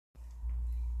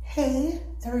Hey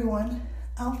everyone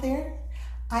out there,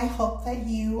 I hope that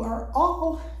you are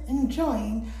all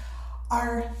enjoying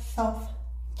our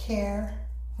self-care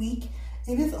week.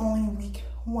 It is only week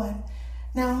 1.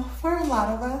 Now, for a lot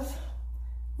of us,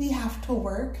 we have to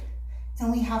work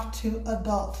and we have to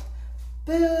adult.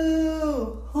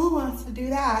 Boo! Who wants to do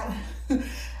that?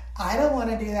 I don't want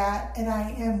to do that, and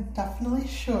I am definitely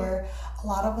sure a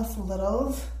lot of us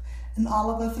littles and all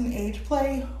of us in age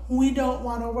play, we don't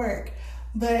want to work.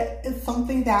 But it's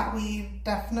something that we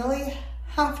definitely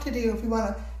have to do if we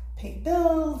want to pay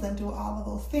bills and do all of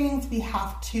those things. We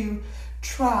have to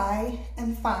try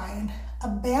and find a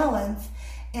balance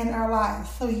in our lives.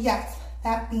 So yes,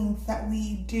 that means that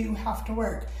we do have to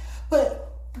work.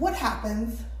 But what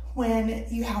happens when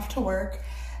you have to work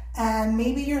and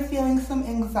maybe you're feeling some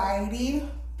anxiety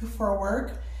before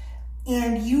work,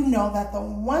 and you know that the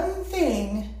one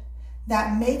thing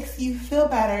that makes you feel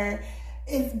better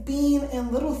is being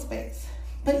in little space,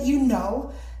 but you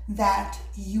know that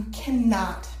you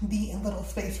cannot be in little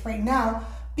space right now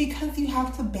because you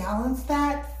have to balance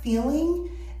that feeling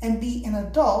and be an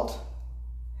adult,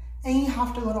 and you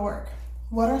have to go to work.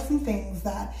 What are some things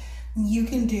that you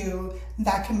can do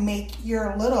that can make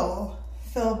your little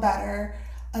feel better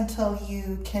until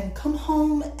you can come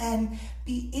home and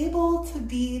be able to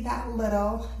be that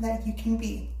little that you can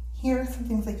be? Here are some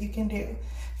things that you can do.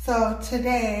 So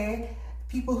today,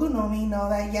 people who know me know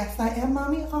that yes, I am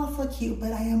mommy also cute,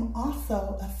 but I am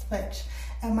also a switch.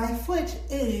 And my switch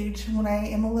age when I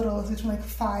am a little is between like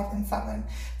 5 and 7.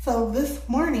 So this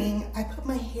morning, I put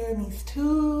my hair in these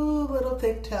 2 little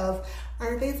pigtails.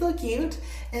 Aren't they so cute?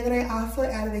 And then I also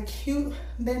added a cute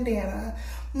bandana.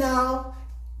 Now,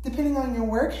 depending on your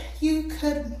work, you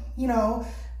could,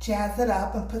 jazz it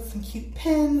up and put some cute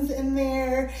pins in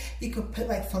there. You could put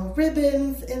like some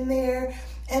ribbons in there,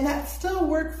 and that's still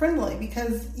work friendly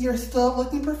because you're still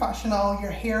looking professional. Your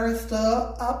hair is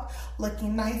still up,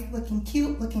 looking nice, looking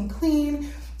cute, looking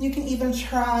clean. You can even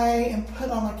try and put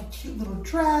on like a cute little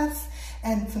dress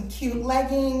and some cute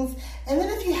leggings. And then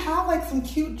if you have like some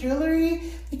cute jewelry,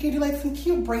 you can do like some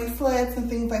cute bracelets and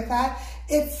things like that.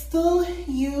 It's still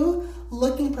you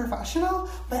looking professional,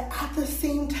 but at the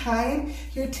same time,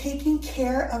 you're taking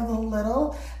care of the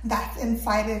little that's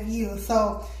inside of you.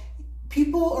 So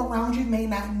people around you may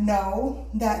not know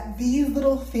that these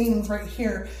little things right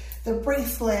here, the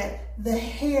bracelet, the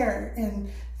hair,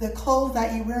 and the clothes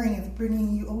that you're wearing is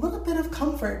bringing you a little bit of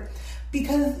comfort,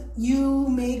 because you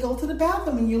may go to the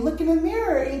bathroom and you look in the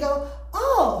mirror and you go,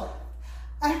 oh,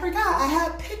 I forgot I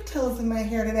had pigtails in my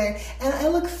hair today and I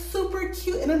look super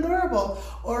cute and adorable.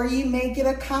 Or you may get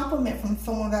a compliment from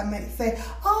someone that might say,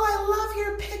 oh, I love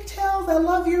your pigtails, I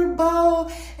love your bow.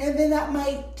 And then that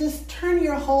might just turn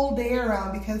your whole day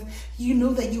around because you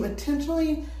knew that you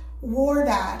intentionally wore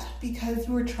that because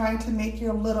you were trying to make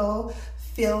your little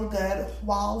feel good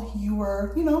while you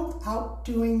were, out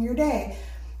doing your day.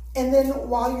 And then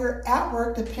while you're at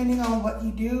work, depending on what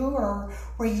you do or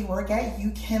where you work at,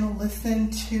 you can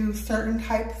listen to certain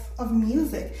types of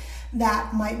music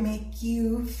that might make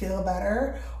you feel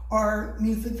better, or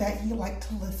music that you like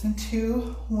to listen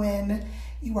to when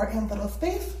you are in little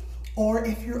space. Or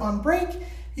if you're on break,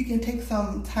 you can take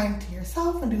some time to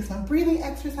yourself and do some breathing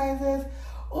exercises.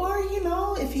 Or,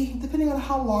 depending on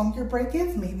how long your break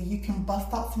is, maybe you can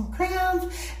bust out some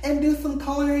crayons and do some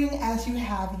coloring as you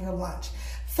have your lunch.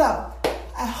 So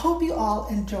I hope you all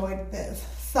enjoyed this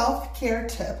self-care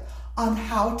tip on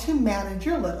how to manage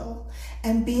your little.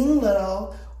 And being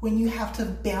little, when you have to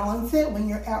balance it when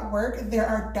you're at work, there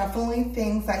are definitely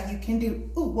things that you can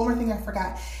do. Ooh, one more thing I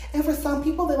forgot. And for some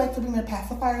people, they like to bring their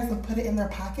pacifiers and put it in their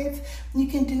pockets. You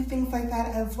can do things like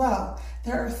that as well.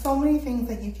 There are so many things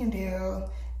that you can do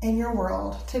in your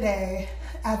world today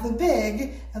as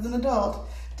an adult,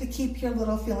 to keep your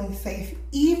little feeling safe,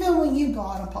 even when you go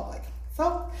out in public.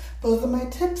 So those are my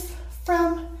tips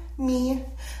from me,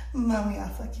 Mommy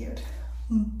Also Cute.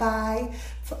 Bye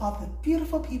to all the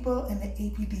beautiful people in the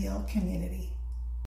ABDL community.